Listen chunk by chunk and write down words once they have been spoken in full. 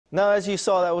Now, as you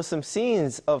saw, that was some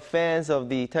scenes of fans of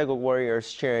the Taegeuk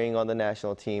Warriors cheering on the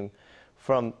national team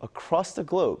from across the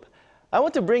globe. I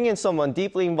want to bring in someone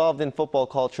deeply involved in football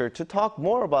culture to talk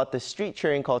more about the street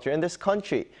cheering culture in this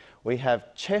country. We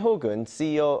have CHOI Hokeun,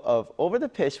 CEO of Over the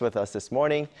Pitch, with us this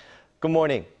morning. Good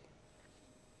morning.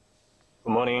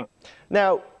 Good morning.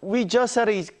 Now, we just had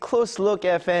a close look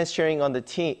at fans cheering on the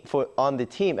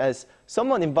team. As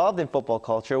someone involved in football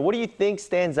culture, what do you think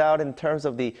stands out in terms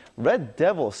of the Red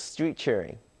Devils street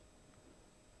cheering?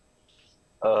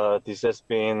 This has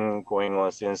been going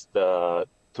on since the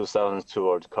 2002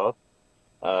 World Cup.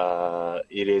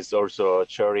 It is also a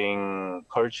cheering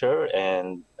culture,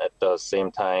 and at the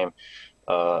same time,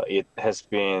 it has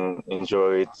been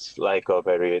enjoyed like a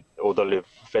very orderly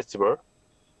festival.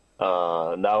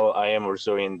 Now I am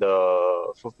also in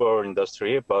the football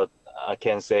industry, but I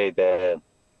can say that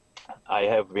I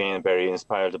have been very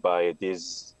inspired by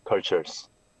these cultures.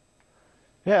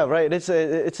 Yeah, right. It's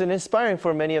an inspiring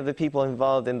for many of the people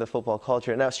involved in the football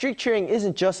culture. Now, street cheering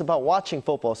isn't just about watching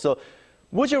football. So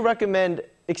would you recommend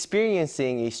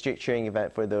experiencing a street cheering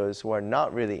event for those who are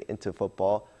not really into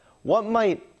football? What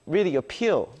might really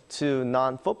appeal to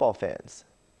non-football fans?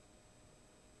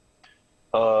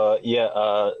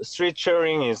 Street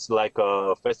cheering is like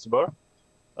a festival.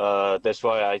 That's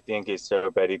why I think it's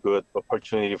a very good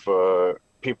opportunity for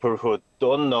people who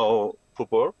don't know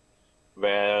football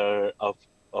well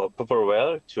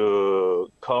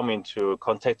to come into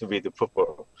contact with the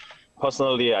football.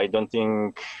 Personally, I don't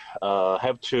think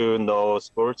have to know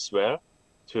sports well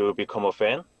to become a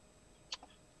fan.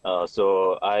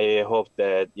 So I hope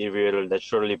that it will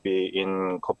naturally be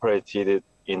incorporated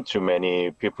into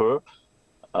many people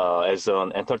as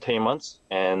an entertainment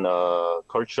and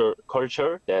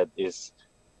culture that is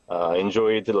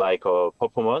enjoyed like a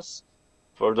performance.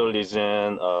 For the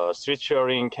reason, street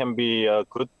cheering can be a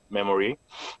good memory,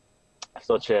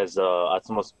 such as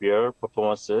atmosphere,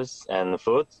 performances, and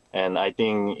food. And I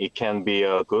think it can be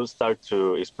a good start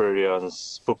to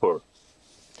experience football.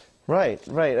 Right.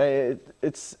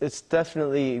 It's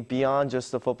definitely beyond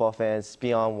just the football fans,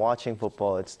 beyond watching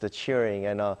football. It's the cheering,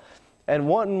 and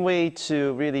one way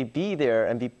to really be there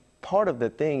and be part of the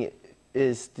thing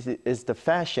is the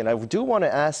fashion. I do want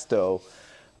to ask though,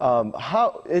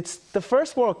 how it's the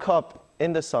first World Cup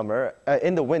in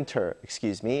the winter,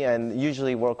 excuse me, and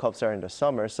usually World Cups are in the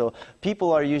summer. So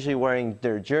people are usually wearing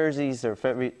their jerseys, their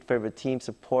favorite team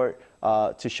support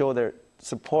to show their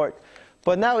support.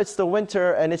 But now it's the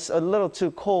winter and it's a little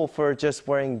too cold for just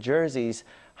wearing jerseys.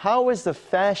 How is the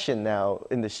fashion now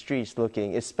in the streets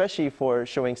looking, especially for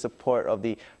showing support of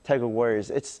the Taegeuk Warriors?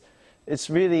 It's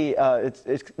really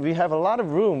we have a lot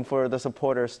of room for the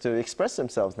supporters to express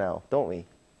themselves now, don't we?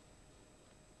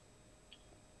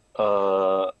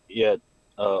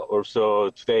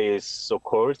 Also today is so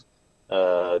cold.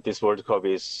 This World Cup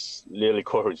is really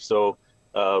cold. So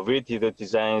we did the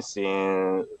designs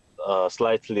in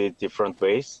slightly different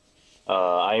ways.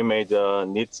 I made a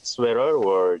knit sweater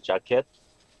or jacket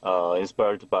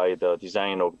inspired by the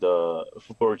design of the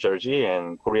football jersey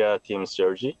and Korea team's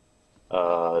jersey.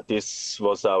 This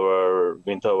was our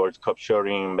Winter World Cup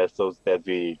cheering method that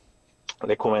we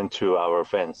recommend to our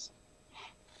fans.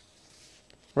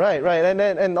 Right,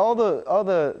 and all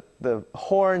the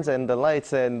horns and the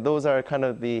lights, and those are kind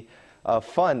of the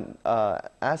fun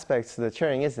aspects to the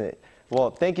cheering, isn't it?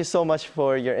 Well, thank you so much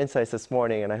for your insights this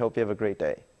morning, and I hope you have a great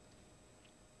day.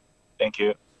 Thank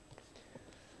you.